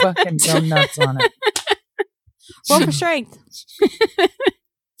the door. Fucking go nuts on it. Roll for strength.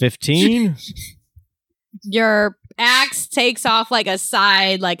 15? Your axe takes off like a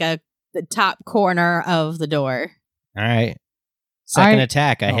side, like the top corner of the door. All right. Second I-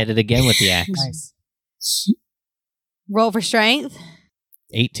 attack. I hit it again with the axe. Nice. Roll for strength.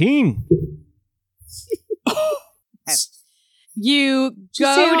 18. You Did you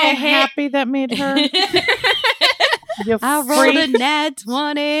go see to how hit. happy that made her? You I rolled a freak. nat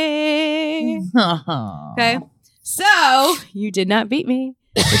 20. Aw. Okay. So you did not beat me,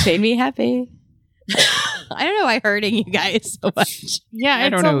 which made me happy. I don't know why hurting you guys so much. Yeah, I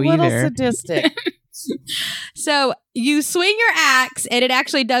it's don't a know little either. sadistic. So you swing your axe, and it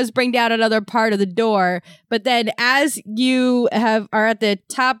actually does bring down another part of the door. But then, as you are at the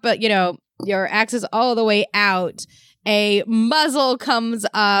top, your axe is all the way out. A muzzle comes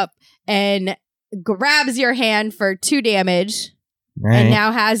up and grabs your hand for 2 damage, All and right.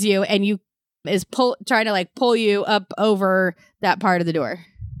 now has you, and is trying to pull you up over that part of the door.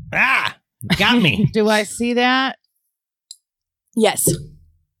 Ah! Got me. Do I see that? Yes.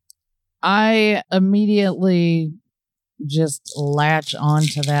 I immediately just latch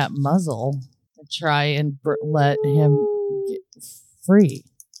onto that muzzle and try and let him get free.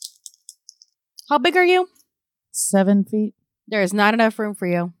 How big are you? 7 feet. There is not enough room for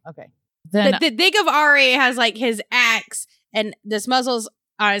you. Okay. Then Think of Ari has like his axe and this muzzle's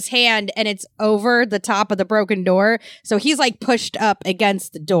on his hand and it's over the top of the broken door. So he's like pushed up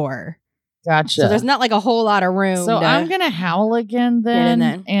against the door. gotcha. So there's not like a whole lot of room. So I'm going to howl again Get in then.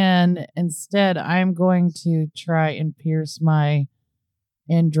 there. And instead, I'm going to try and pierce my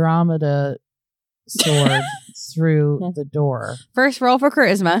Andromeda sword through the door. First roll for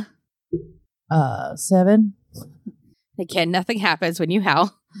charisma. 7. Again, nothing happens when you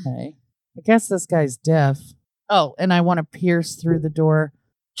howl. Okay. I guess this guy's deaf. Oh, and I want to pierce through the door.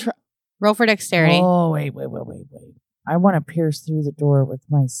 Roll for dexterity. Oh, wait. I want to pierce through the door with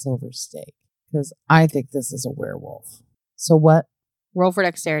my silver stake because I think this is a werewolf. So what? Roll for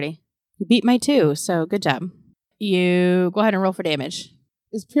dexterity. You beat my 2, so good job. You go ahead and roll for damage.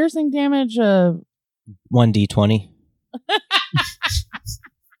 Is piercing damage 1d20.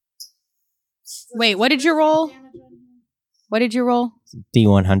 Wait, what did you roll? What did you roll?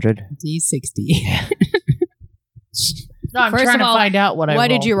 D100. D60. No, I'm First trying of to all, find out what I What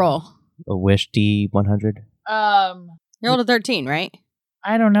did rolled. you roll? A wish D100. You rolled a 13, right?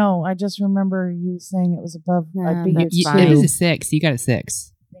 I don't know. I just remember you saying it was above. I beat that's you fine. It is two. a 6. You got a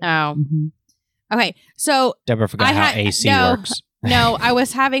 6. Oh. Mm-hmm. Okay, so Deborah forgot I how had- AC no. works. no, I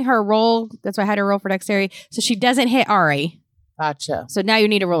was having her roll. That's why I had her roll for dexterity. So she doesn't hit Ari. Gotcha. So now you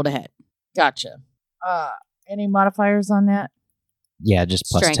need to roll to hit. Gotcha. Any modifiers on that? Yeah, just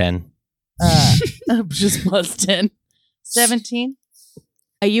plus Strength. 10. Just plus 10. 17.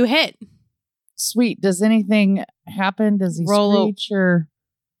 You hit. Sweet. Does anything happen? Does he Roll screech or?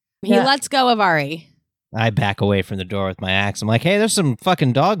 He Yeah. lets go of Ari. I back away from the door with my axe. I'm like, hey, there's some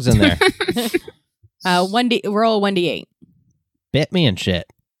fucking dogs in there. Roll 1d8. Bit me and shit.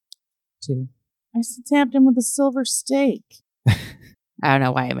 2. I stabbed him with a silver stake. I don't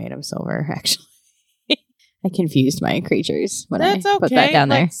know why I made him silver, actually. I confused my creatures when That's I okay. put that down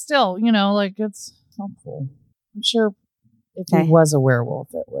there. But still, it's helpful. I'm sure if Okay. he was a werewolf,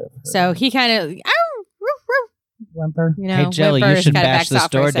 it would have hurt. So he kind of, Whimper. you know, Hey, Jelly, you whimpers, should kinda bash backs this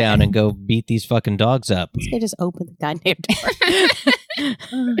off for a door second. down and go beat these fucking dogs up. They just open the goddamn door.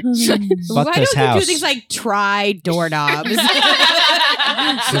 Fuck Why this don't you house. do things like try doorknobs?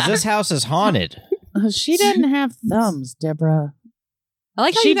 Because this house is haunted. She doesn't have thumbs, Deborah. I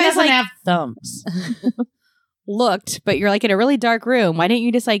like how She you guys doesn't like have thumbs. looked, but you're like in a really dark room. Why didn't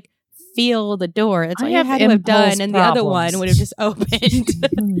you just like feel the door? That's I all you have had to have done, impulse and the other problems. one would have just opened.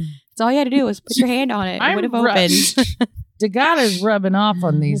 That's all you had to do was put your hand on it. It I'm would have ru- opened. Dagata's rubbing off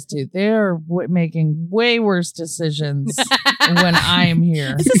on these two. They're making way worse decisions when I'm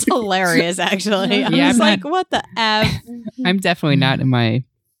here. This is hilarious, actually. I'm Yeah, just I'm like, what the F? I'm definitely not in my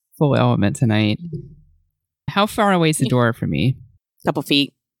full element tonight. How far away is the door from me? Couple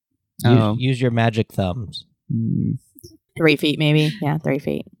feet. Oh, Use your magic thumbs. 3 feet, maybe. Yeah, 3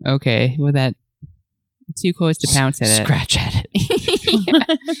 feet. okay. Well, that too close to pounce at it. Scratch at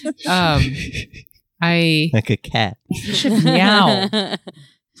it. I Like a cat. You should meow.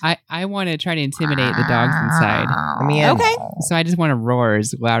 I want to try to intimidate the dogs inside. Okay. So I just want to roar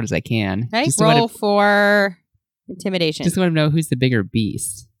as loud as I can. Okay, Just to roll let for intimidation. just want to know who's the bigger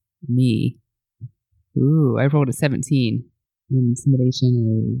beast. Me. Ooh, I rolled a 17.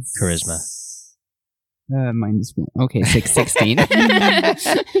 Intimidation is Charisma. -1. Okay, 16.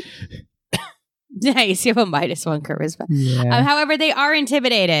 Nice. You have a -1 charisma. Yeah. However, they are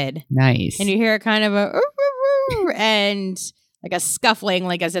intimidated. Nice. And you hear kind of a and like a scuffling,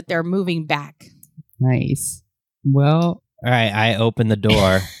 like as if they're moving back. Nice. Well, All right, I open the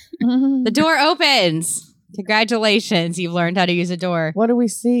door. The door opens. Congratulations. You've learned how to use a door. What do we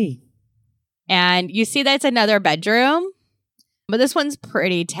see? And you see that it's another bedroom, but this one's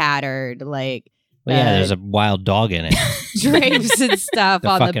pretty tattered. Like, Well, yeah, there's a wild dog in it. drapes and stuff The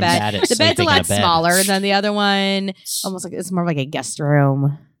on the fucking bed. bed is The bed's a sleeping in lot a bed. smaller than the other one. Almost like it's more like a guest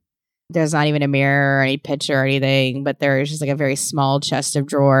room. There's not even a mirror or any picture or anything, but there's just like a very small chest of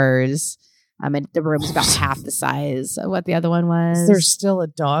drawers. And the room's about half the size of what the other one was. Is there still a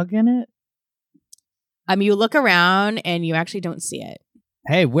dog in it? You look around and you actually don't see it.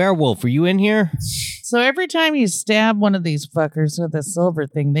 Hey, werewolf, are you in here? So every time you stab one of these fuckers with a silver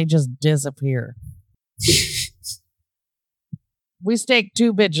thing, they just disappear. We stake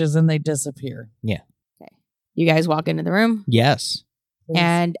 2 bitches and they disappear. You guys walk into the room, Yes. Please.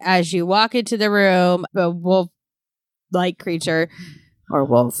 and as you walk into the room, a wolf-like creature, or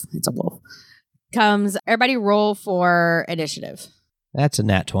wolf, it's a wolf, comes. Everybody roll for initiative. That's a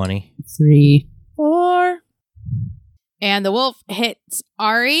nat 20. 3. 4. And the wolf hits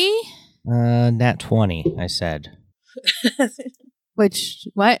Ari. Nat 20, I said. Which,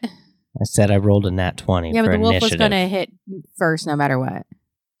 what? I said I rolled a nat 20 Yeah, for but the wolf initiative. was going to hit first no matter what.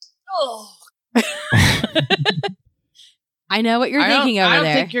 Oh. I know what you're thinking over I don't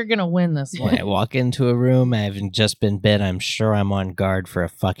there. think you're gonna win this When I one. walk into a room, having just been bit, I'm sure I'm on guard for a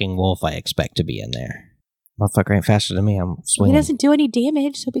fucking wolf I expect to be in there. Motherfucker ain't faster than me. I'm He swinging. doesn't do any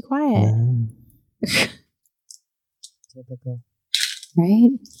damage, so be quiet. Typical.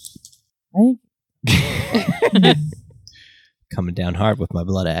 Right? I think Coming down hard with my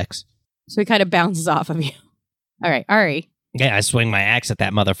blood axe. So he kind of bounces off of you. All right, Ari. Yeah, I swing my axe at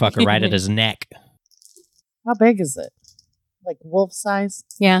that motherfucker right at his neck. how big is it? Like wolf size?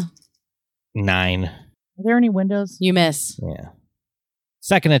 Yeah, 9. Are there any windows? you miss. Yeah.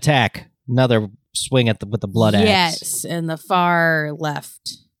 Second attack. Another swing at with the blood axe. Yes, in the far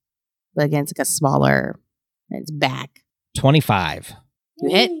left. But against like a smaller, it's back. 25. You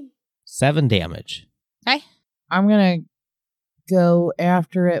hit. 7 damage. Okay. I'm gonna go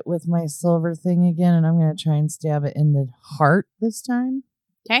after it with my silver thing again, and I'm gonna try and stab it in the heart this time.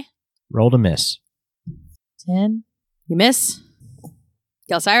 Okay. Roll to miss. 10. You miss.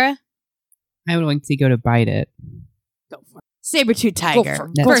 Gelsira, I would like to go to bite it. go for it. Saber-tooth tiger. for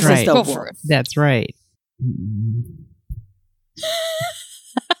it. That's versus right. the Go wolf. for it. That's right.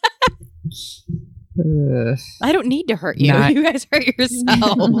 I don't need to hurt you. Nine. You guys hurt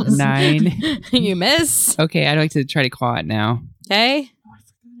yourselves. 9. You miss. Okay, I'd like to try to claw it now. Okay. Oh, I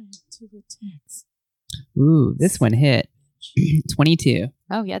forgot I had 2 attacks. Ooh, this one hit. 22.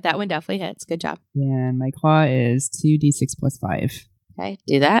 Oh, yeah, that one definitely hits. Good job. And my claw is 2d6 plus 5. Okay,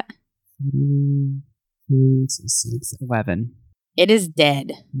 do that. 3, 3, 6, 11. It is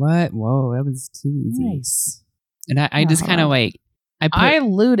dead. What? Whoa, that was too easy. Nice. And I just kind of like, I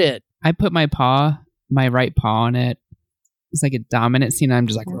looted. I put my right paw on it. It's like a dominant scene. I'm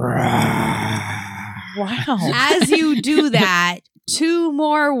just like, Wow. As you do that, 2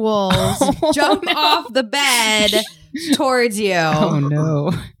 more wolves jump off the bed towards you oh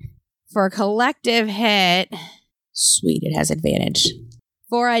no. for a collective hit. Sweet, it has advantage.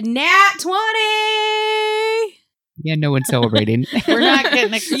 For a nat 20! Yeah, no one's celebrating. We're not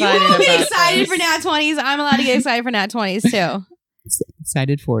getting excited You will be about excited this. for nat 20s. I'm allowed to get excited for nat 20s too.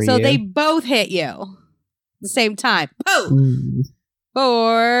 Excited for So you. they both hit you at the same time. Boom! Ooh.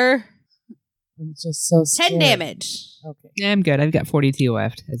 For I'm just so 10 scared. damage. Okay. Yeah, I'm good. I've got 42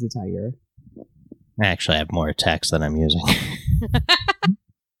 left as a tiger. I actually have more attacks than I'm using.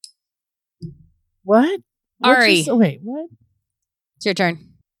 What? Ari. Wait, what? It's your turn.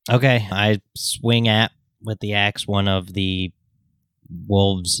 Okay, I swing at with the axe one of the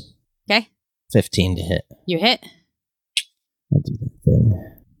wolves. Okay. 15 to hit. You hit. I do that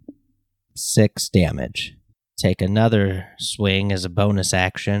thing. 6 damage. Take another swing as a bonus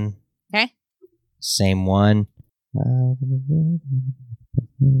action. Okay. Same one.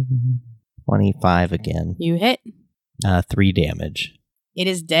 25 again. You hit. 3 damage. It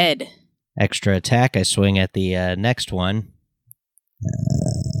is dead. Extra attack. I swing at the next one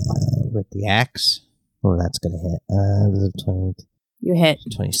with the axe. Oh, that's going to hit. 20, You hit.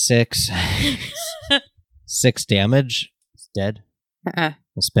 26. 6 damage. It's dead. Uh-uh.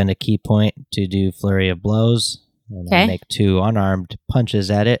 I'll spend a key point to do flurry of blows. And Okay. I make 2 unarmed punches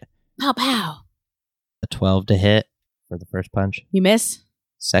at it. Pow pow. A 12 to hit for the first punch. You miss.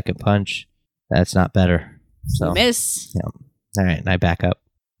 Second punch. That's not better. So, You miss. yeah. All right, and I back up.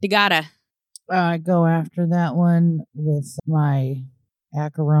 Dagata. I go after that one with my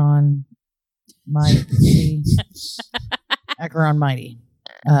Acheron Mighty. Acheron Mighty.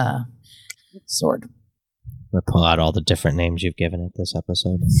 Sword. I'm going to pull out all the different names you've given it this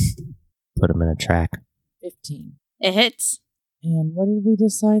episode. Put them in a track. 15. It hits. And what did we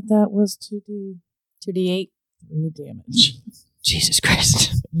decide that was 2D? 2d8. 3 damage. Jesus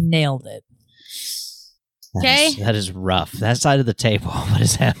Christ. Nailed it. That is rough. That side of the table. What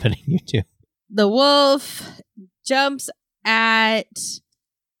is happening, you two? The wolf jumps at.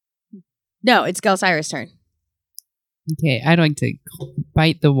 No, it's Gelsira's turn. Okay, I'd like to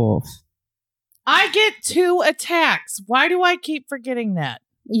bite the wolf. I get 2 attacks. Why do I keep forgetting that?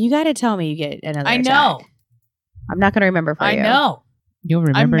 You got to tell me you get another I attack. know. I'm not going to remember for I you. know. You'll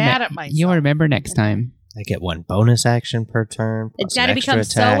remember. I'm mad at myself. You'll remember next time. I get 1 bonus action per turn. Plus It's got to an extra become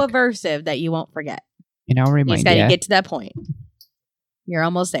attack. so aversive that you won't forget. And I'll You remind just got you. to get to that point. You're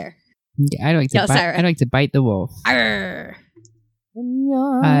almost there. Okay, I'd like to. Go, Sarah. I'd like to bite the wolf. Arr. When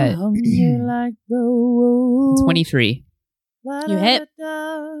you're Uh, hungry like the wolf. 23. You hit.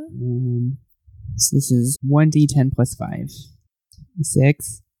 So this is 1d10 plus 5.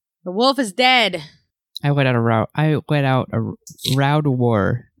 6. The wolf is dead. I let out a loud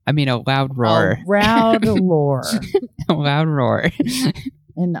roar. I mean, a loud roar. A loud roar. A loud roar.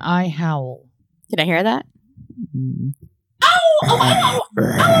 And I howl. Can I hear that? Mm.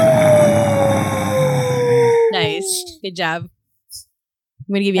 Nice. Good job.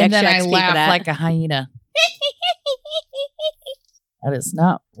 I'm going to give you And extra then I XP for laugh that. like a hyena. That is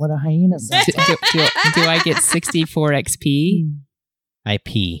not what a hyena sounds do, like. do I get 64 XP? I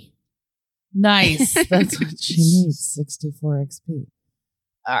pee. Nice. That's what she needs. 64 XP.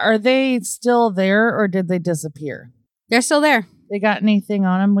 Are they still there or did they disappear? They're still there. They got anything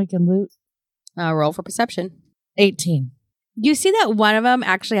on them we can loot? Roll for perception. 18. You see that one of them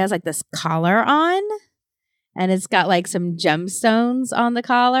actually has like this collar on, and it's got like some gemstones on the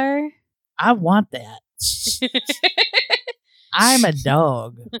collar. I want that. I'm a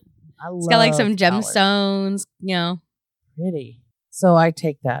dog. It's got like some gemstones, you know. Pretty. So I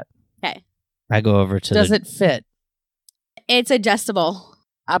take that. Okay. I go over to Does it fit? It's adjustable.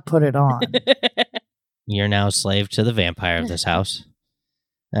 I put it on. You're now a slave to the vampire of this house.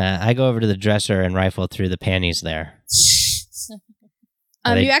 I go over to the dresser and rifle through the panties there.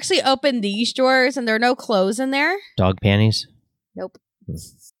 Are they You actually open these drawers, and there are no clothes in there. dog panties? Nope.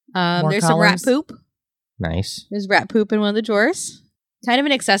 More There's some rat collars? poop. Nice. There's rat poop in one of the drawers. Kind of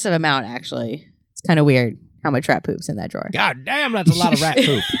an excessive amount, actually. It's kind of weird how much rat poop's in that drawer. God damn, that's a lot of rat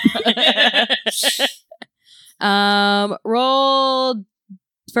poop. Roll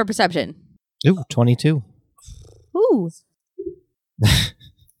for perception. Ooh, 22. Ooh.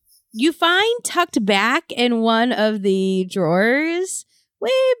 You find tucked back in one of the drawers, way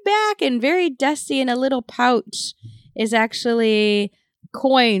back and very dusty in a little pouch, is actually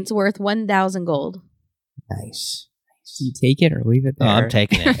coins worth 1,000 gold. Nice. Do you take it or leave it Oh, there? I'm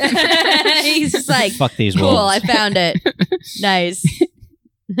taking it. He's just like, Fuck these cool, wolves. I found it. Nice.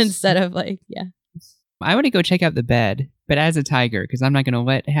 Instead of like, yeah. I want to go check out the bed, but as a tiger, because I'm not going to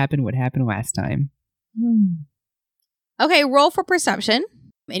let happen what happened last time. Okay, roll for perception.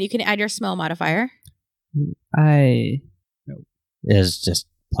 And you can add your smell modifier. I Is just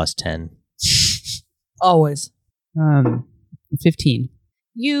plus 10. Always. 15.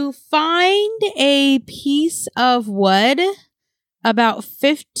 You find a piece of wood about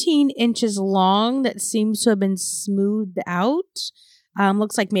 15 inches long that seems to have been smoothed out.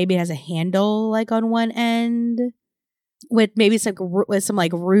 Looks like maybe it has a handle like on one end with maybe some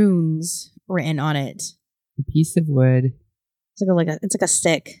like runes written on it. A piece of wood, It's like a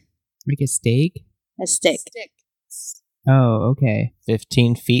stick. like a stake. A stick. Oh, okay.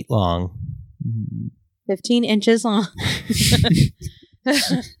 15 feet long. 15 inches long.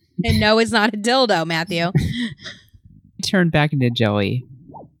 And no, it's not a dildo, Matthew. Turned back into jelly.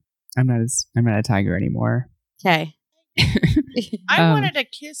 I'm not a tiger anymore. Okay. I wanted a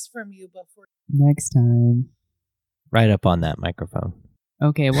kiss from you before. Next time. Right up on that microphone.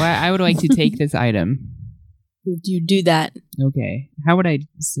 Okay, well, I would like to take this item. You do that. Okay. How would I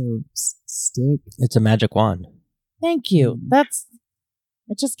stick? It's a magic wand. Thank you. I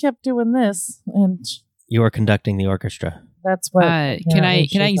just kept doing this, and You are conducting the orchestra. that's what. Can I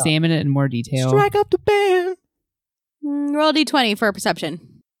examine it in more detail? Strike up the band. Roll D20 for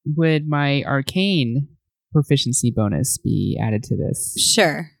perception. Would my arcane proficiency bonus be added to this?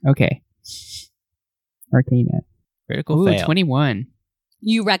 Sure. Okay. Arcane it. Critical Ooh, fail. 21.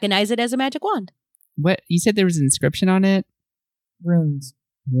 You recognize it as a magic wand. What? You said there was an inscription on it? Runes.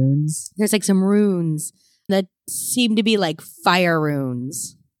 Runes? There's like some runes that seem to be like fire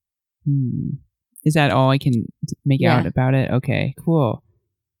runes. Is that all I can make Yeah. out about it? Okay, cool.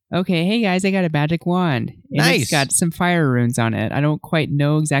 Okay, hey guys, I got a magic wand. And Nice. It's got some fire runes on it. I don't quite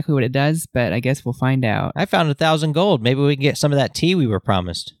know exactly what it does, but I guess we'll find out. I found 1,000 gold. Maybe we can get some of that tea we were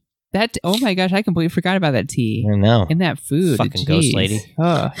promised. Oh my gosh, I completely forgot about that tea. I know. And that food. Fucking ghost Jeez. lady.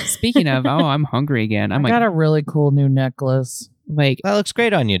 Oh, speaking of, I'm hungry again. I'm I got a really cool new necklace. like, That looks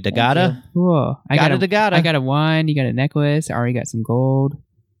great on you, Dagata. cool. I Got a Dagata. I got a wand. You got a necklace. I already got some gold.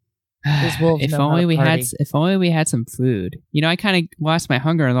 These wolves If know how only to we party. if only we had some food. You know, I kind of lost my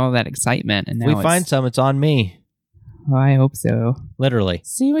hunger and all that excitement, and If now we find some, it's on me. Oh, I hope so. Literally.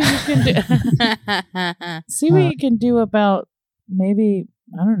 See what you can do. See what you can do about maybe,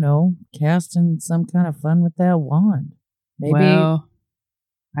 I don't know, casting some kind of fun with that wand. Maybe. Well,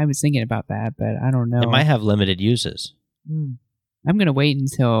 I was thinking about that, but I don't know. It might have limited uses. I'm gonna wait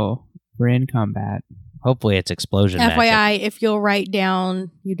until we're in combat. Hopefully it's explosion magic. FYI, if you'll write down,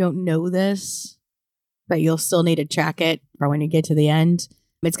 you don't know this, but you'll still need to track it for when you get to the end.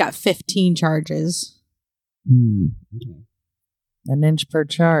 It's got 15 charges. Okay. An inch per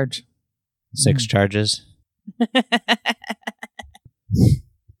charge. 6 charges.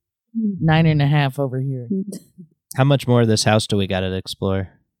 9.5 over here. How much more of this house do we got to explore?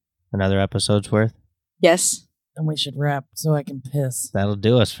 Another episode's worth? Yes. And we should wrap so I can piss. That'll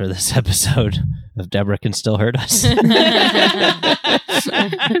do us for this episode of Deborah Can Still Hurt Us.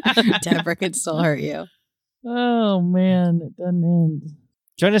 Deborah could still hurt you. Oh, man. It doesn't end.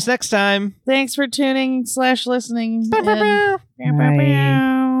 Join us next time. Thanks for tuning / listening. Bye.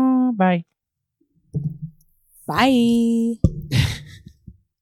 Bye. Bye.